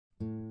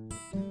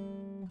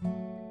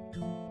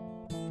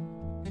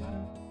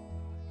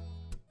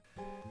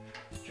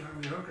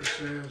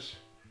says,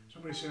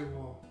 somebody said,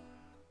 well,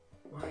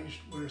 why do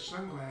you wear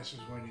sunglasses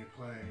when you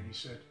play? And he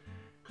said,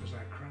 because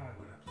I cry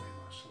when I play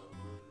my slow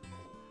blues.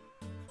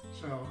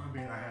 So, I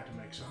mean, I had to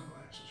make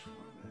sunglasses for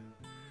him then.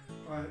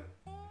 But,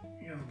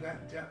 you know,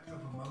 that depth of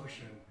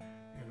emotion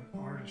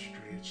and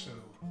artistry, it's so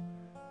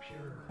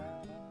pure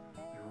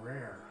and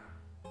rare,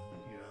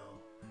 you know.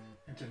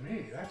 And to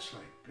me, that's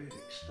like big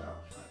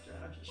stuff.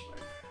 I just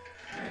like,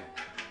 man,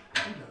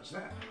 who does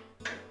that?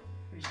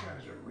 These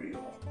guys are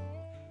real.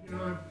 You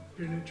know, I've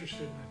been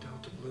interested in the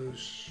Delta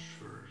blues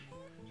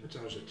since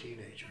I was a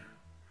teenager.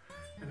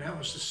 And that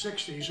was the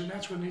 60s, and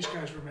that's when these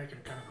guys were making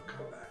kind of a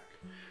comeback.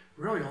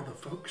 Really on the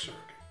folk circuit.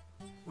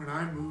 When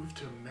I moved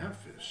to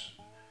Memphis,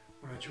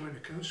 when I joined the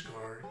Coast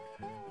Guard,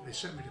 they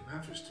sent me to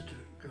Memphis to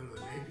go to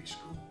the Navy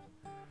school.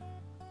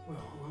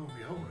 Well, lo and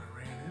behold, I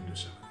ran into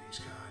some of these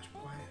guys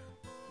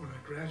playing. When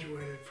I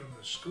graduated from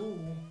the school,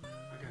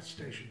 I got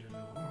stationed in New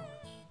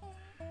Orleans.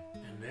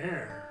 And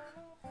there,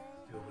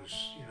 it was,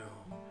 you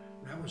know,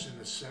 that was in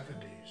the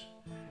 70s.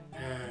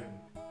 And,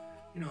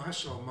 you know, I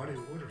saw Muddy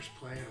Waters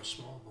play in a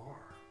small bar.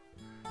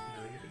 You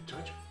know, you could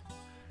touch it.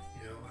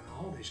 You know, and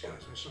all these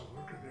guys I saw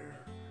working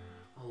there,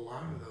 a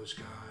lot of those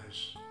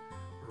guys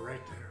were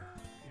right there.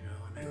 You know,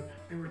 and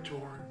they were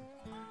touring,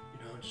 you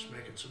know, just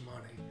making some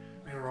money.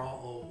 They were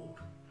all old.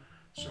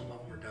 Some of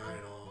them were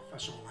dying off. I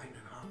saw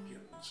Lightning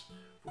Hopkins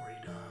before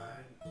he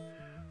died.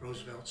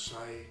 Roosevelt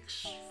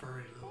Sykes,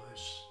 Furry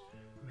Lewis.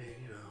 I mean,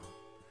 you know,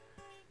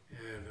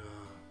 and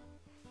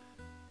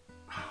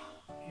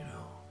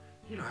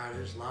you know how it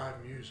is, live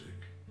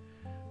music.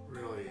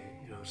 Really,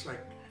 you know, it's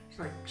like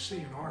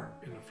seeing art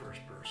in the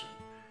first person.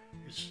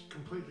 It's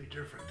completely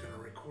different than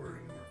a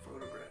recording or a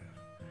photograph.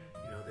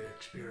 You know, the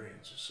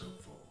experience is so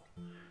full.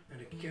 And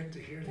to get to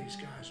hear these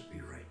guys would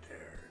be right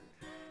there.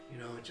 You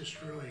know, it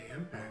just really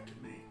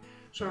impacted me.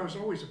 So I was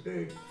always a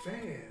big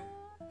fan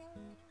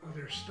of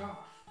their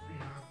stuff. You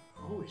know,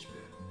 I've always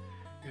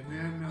been. And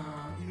then,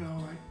 you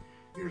know,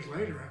 years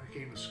later I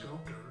became a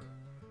sculptor.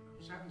 I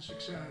was having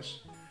success,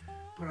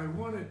 but I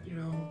wanted, you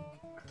know,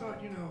 I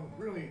thought, you know,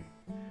 really,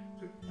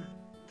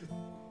 the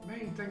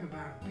main thing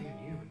about being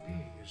a human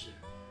being is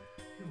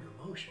human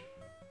emotion.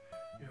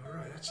 You know,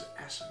 really, that's the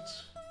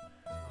essence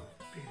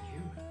of being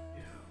human,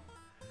 you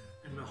know.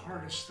 And the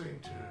hardest thing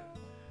to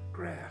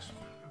grasp,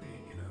 I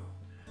mean, you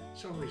know,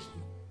 it's always,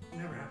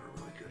 never have a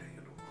really good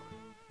handle on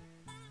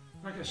it.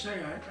 Like I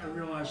say, I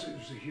realized it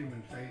was the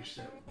human face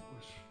that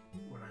was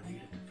what I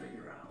needed to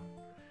figure out.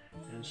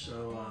 And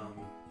so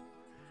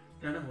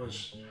then it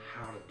was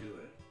how to do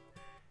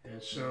it.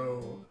 And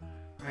so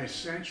I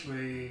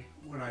essentially,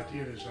 what I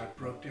did is I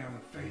broke down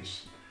the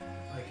face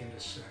like into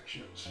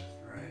sections,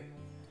 right?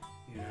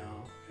 You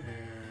know,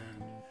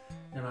 and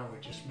then I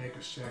would just make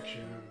a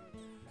section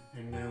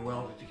and then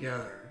weld it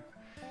together.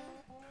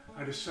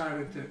 I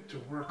decided to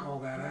work all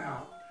that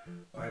out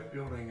by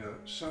building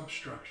a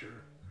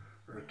substructure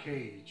or a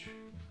cage,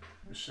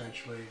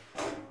 essentially,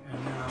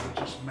 and then I would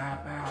just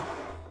map out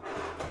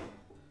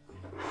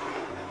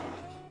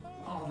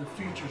all the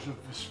features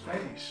of this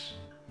face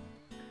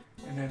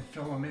and then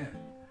fill them in.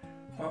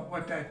 But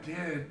what that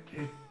did,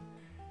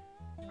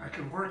 I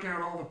could work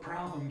out all the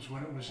problems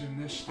when it was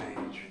in this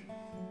stage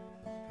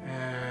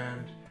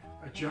and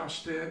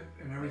adjust it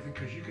and everything,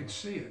 because you can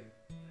see it.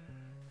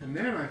 And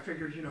then I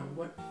figured, you know,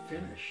 what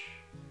finish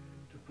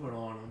to put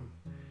on them.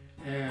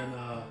 And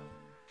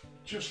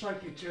just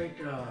like you take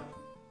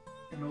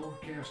an old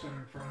cast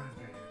iron frying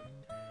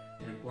pan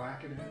and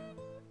blacken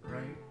it,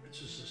 right? It's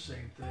just the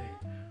same thing.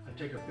 I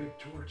take a big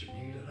torch and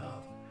heat it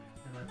up,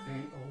 and I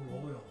paint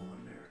old oil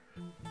on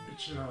there.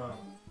 It's an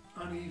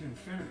uneven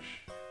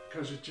finish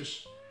because it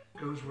just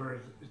goes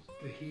where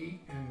the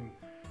heat and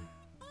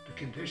the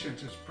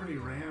conditions, it's pretty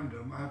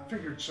random. I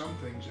figured some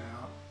things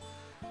out,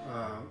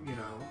 you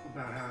know,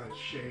 about how to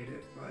shade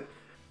it, but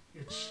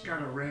it's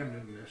got a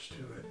randomness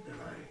to it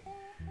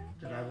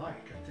that I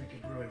like. I think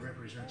it really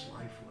represents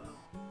life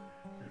well,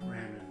 that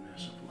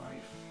randomness of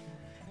life.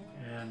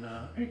 And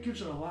it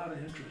gives it a lot of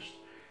interest.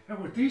 And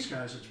with these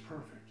guys, it's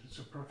perfect. It's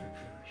a perfect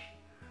finish.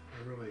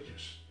 I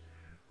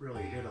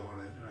really hit on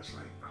it, and it's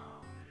like,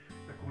 oh,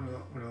 like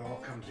when it all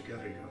comes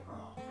together, you go,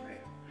 oh man,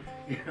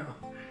 you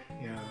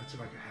know, it's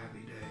like a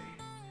happy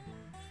day.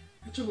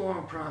 It's a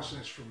long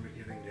process from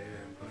beginning to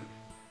end, but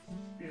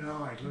you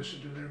know, I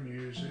listen to their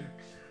music,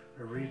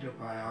 I read their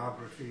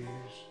biographies,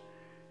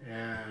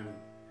 and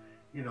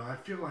you know, I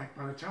feel like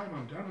by the time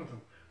I'm done with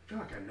them, I feel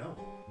like I know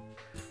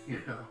them.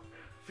 You know,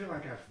 I feel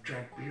like I've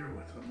drank beer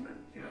with them,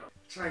 and you know,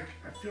 it's like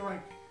I feel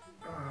like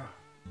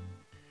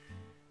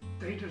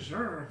they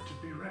deserve to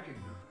be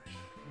recognized.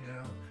 You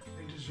know,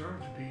 they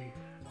deserve to be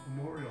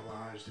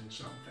memorialized in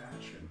some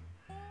fashion,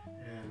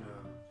 and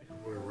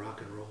where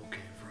rock and roll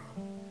came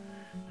from,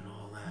 and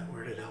all that.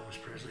 Where did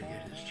Elvis Presley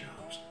get his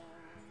chops?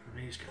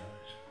 From these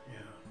guys.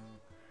 Yeah,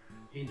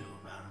 he knew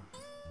about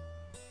them,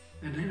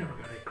 and they never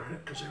got any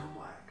credit because they were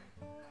black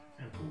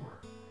and poor.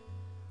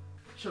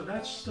 So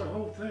that's the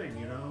whole thing,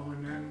 you know.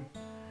 And then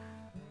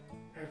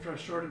after I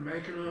started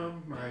making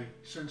them, I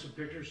sent some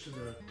pictures to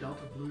the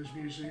Delta Blues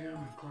Museum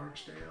in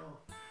Clarksdale.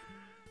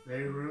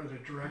 the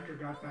director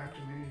got back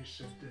to me. He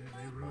said they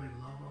really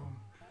love them.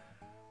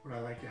 Would I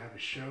like to have a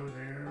show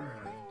there?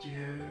 And I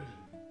did. And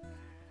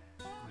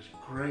it was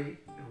great.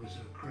 It was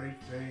a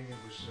great thing. It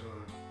was,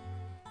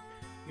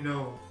 you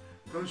know,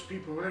 those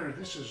people there.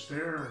 This is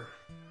their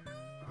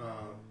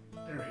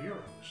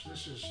heroes.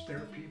 This is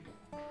their people.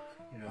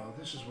 You know,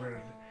 this is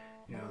where,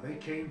 you know, they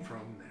came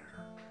from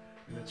there,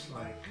 and it's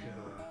like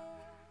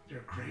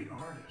they're great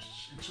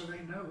artists, and so they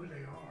know who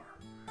they are,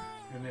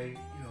 and they,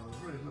 you know,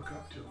 really look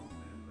up to them,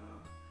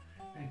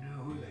 and they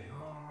know who they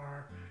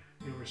are.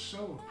 They were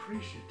so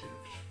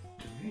appreciative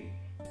to me,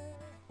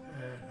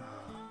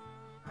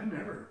 and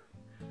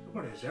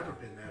nobody has ever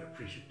been that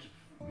appreciative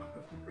of my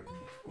work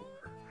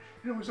before.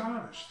 And it was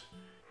honest,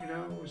 you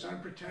know, it was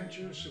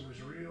unpretentious, it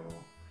was real.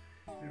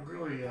 It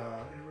really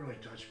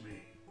touched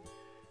me,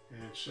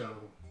 and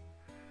so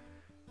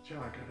I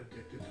got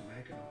addicted to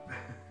making them,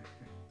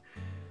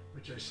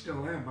 which I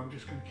still am. I'm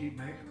just going to keep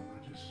making them.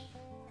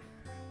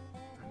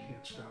 I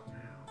can't stop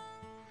now.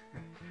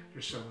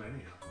 There's so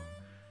many of them,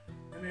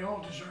 and they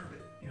all deserve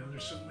it. You know,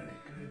 there's so many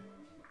good,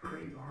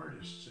 great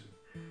artists, and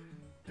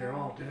they're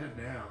all dead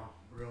now,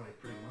 really,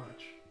 pretty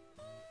much.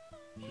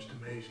 It's just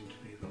amazing to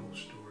me, the whole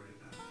story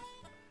about it.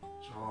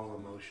 It's all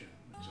emotion.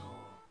 It's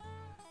all.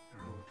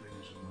 Their whole thing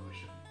is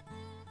emotion.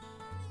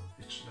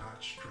 It's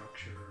not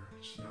structure.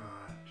 It's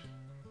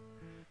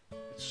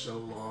so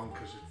long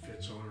because it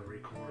fits on a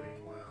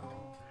recording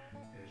well.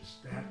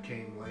 That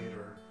came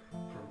later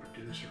from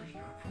producers,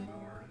 not from the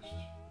artists.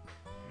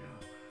 You know,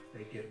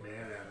 they get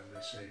mad at them.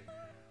 They say,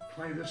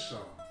 play this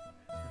song.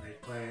 And they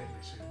play it and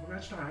they say, well,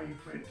 that's not how you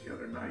played it the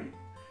other night.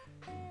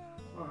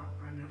 Well,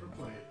 I never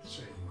play it the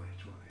same way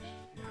twice.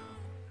 You know,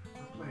 I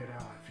play it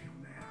how I feel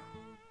now.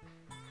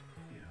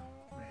 You know,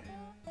 man,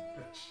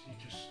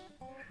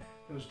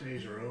 those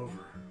days are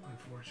over,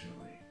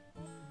 unfortunately.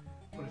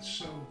 But it's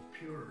so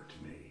pure to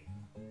me,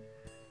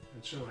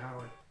 and so how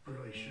it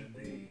really should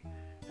be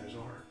as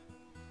art,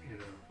 you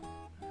know.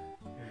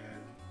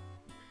 And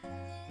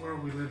where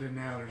we live in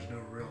now, there's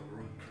no real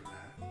room for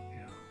that,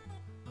 you know,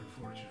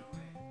 unfortunately.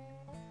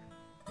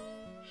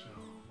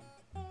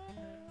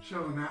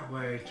 So in that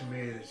way, to me,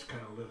 it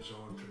kind of lives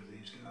on through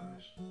these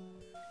guys,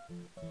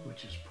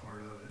 which is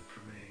part of it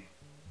for me.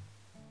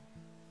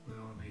 We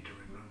all need to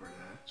remember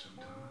that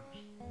sometimes.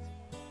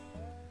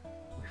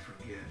 We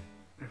forget.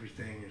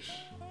 Everything is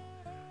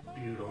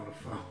viewed on a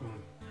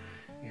phone,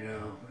 you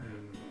know,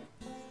 and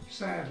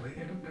sadly,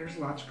 and there's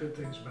lots of good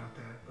things about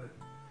that, but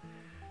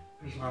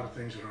there's a lot of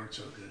things that aren't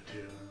so good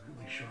too.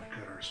 We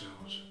shortcut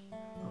ourselves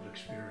of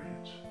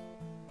experience,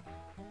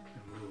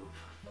 and we'll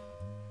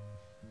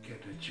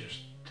get a just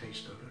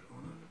taste of it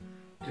on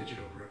a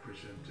digital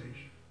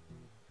representation.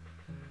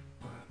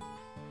 But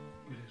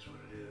it is what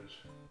it is.